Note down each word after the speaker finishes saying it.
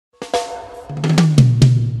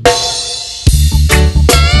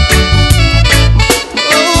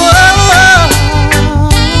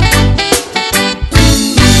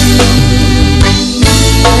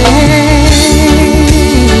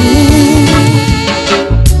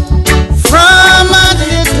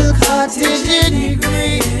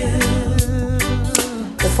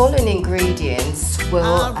The following ingredients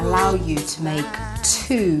will allow you to make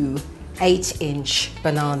 2 8-inch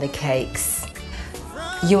banana cakes.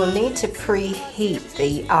 You will need to preheat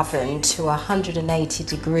the oven to 180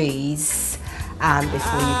 degrees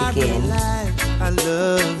before you begin. I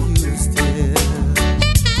love you still.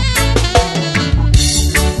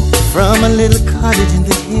 From a little cottage in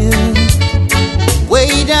the hills,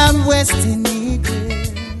 way down west in England.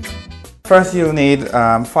 First you'll need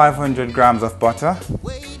 500 grams of butter.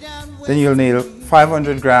 Then you'll need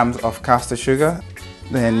 500 grams of caster sugar.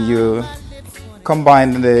 Then you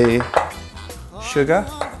combine the sugar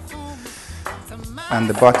and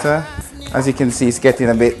the butter. As you can see, it's getting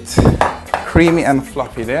a bit creamy and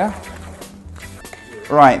fluffy there.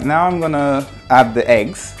 Right, now I'm gonna add the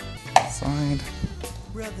eggs. Side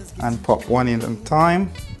and pop one in at a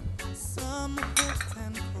time.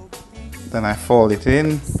 Then I fold it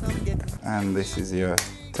in, and this is your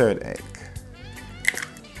third egg.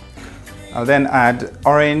 I'll then add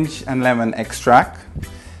orange and lemon extract.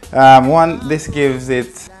 This gives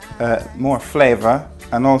it more flavor,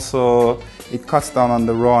 and also it cuts down on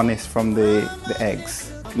the rawness from the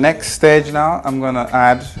eggs. Next stage now I'm gonna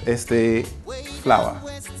add is the flour.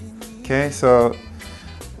 Okay, so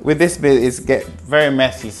with this bit it's get very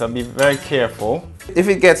messy, so be very careful. If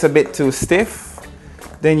it gets a bit too stiff,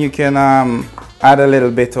 then you can add a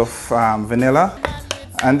little bit of vanilla.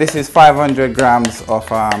 And this is 500 grams of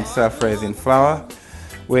self-raising flour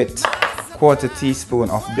with 1/4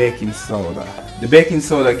 teaspoon of baking soda. The baking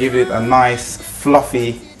soda gives it a nice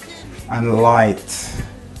fluffy and light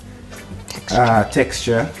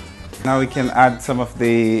texture. Now we can add some of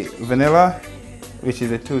the vanilla, which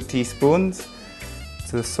is 2 teaspoons,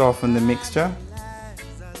 to soften the mixture.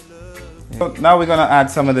 So now we're gonna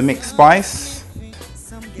add some of the mixed spice.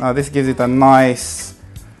 Now this gives it a nice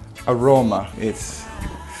aroma. It's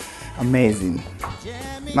amazing.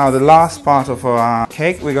 Now the last part of our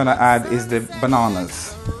cake we're gonna add is the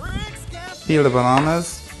bananas. Peel the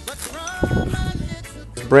bananas,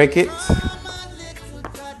 break it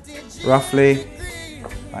roughly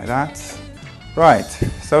like that. Right,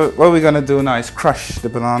 so what we're gonna do now is crush the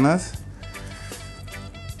bananas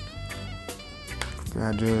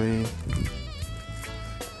gradually.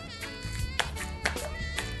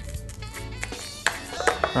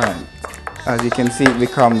 Right, as you can see, it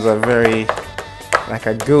becomes a very like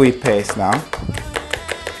a gooey paste now.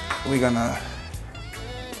 We're gonna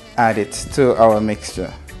add it to our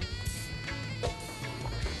mixture.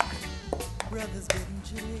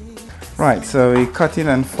 Right, so we cut in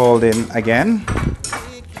and fold in again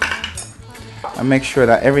and make sure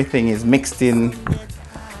that everything is mixed in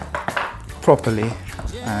properly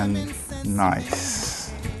and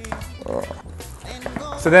nice. Oh.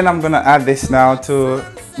 So then I'm gonna add this now to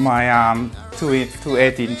my 2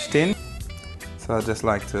 8-inch tin. So I just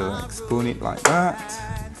like to spoon it like that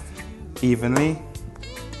evenly.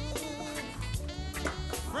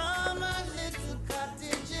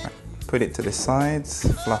 Put it to the sides,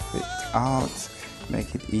 fluff it out,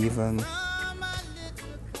 make it even.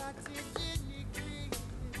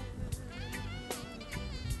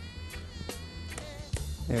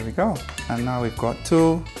 There we go. And now we've got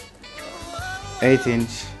 2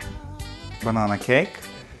 8-inch banana cake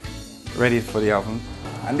ready for the oven.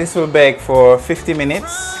 And this will bake for 50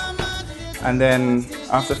 minutes. And then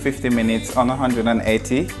after 50 minutes on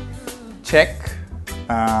 180, check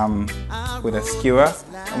with a skewer.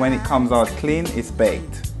 And when it comes out clean, it's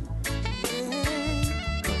baked.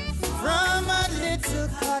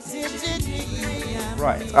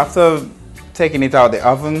 Right, after taking it out of the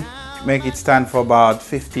oven, make it stand for about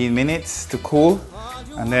 15 minutes to cool.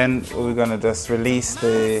 And then we're gonna just release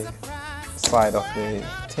the side of the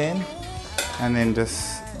tin and then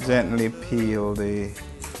just gently peel the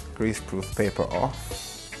greaseproof paper off.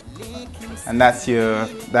 And that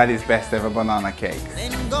is best ever banana cake.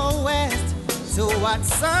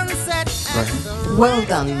 Well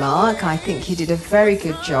done, Mark. I think you did a very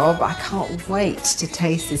good job. I can't wait to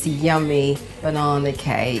taste this yummy banana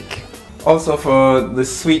cake. Also, for the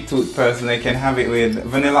sweet tooth person, they can have it with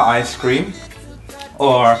vanilla ice cream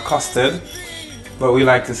or custard, but we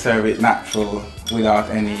like to serve it natural without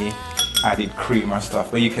any added cream or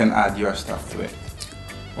stuff, but you can add your stuff to it.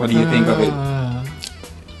 What do you think of it?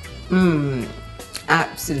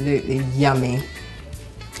 Absolutely yummy.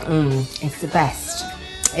 It's the best.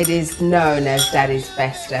 It is known as Daddy's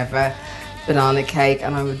best ever banana cake,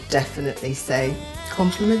 and I would definitely say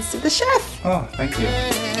compliments to the chef. Oh, thank you.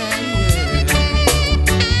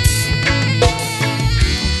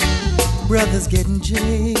 Brothers getting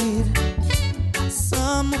jade,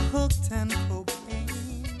 some hooked and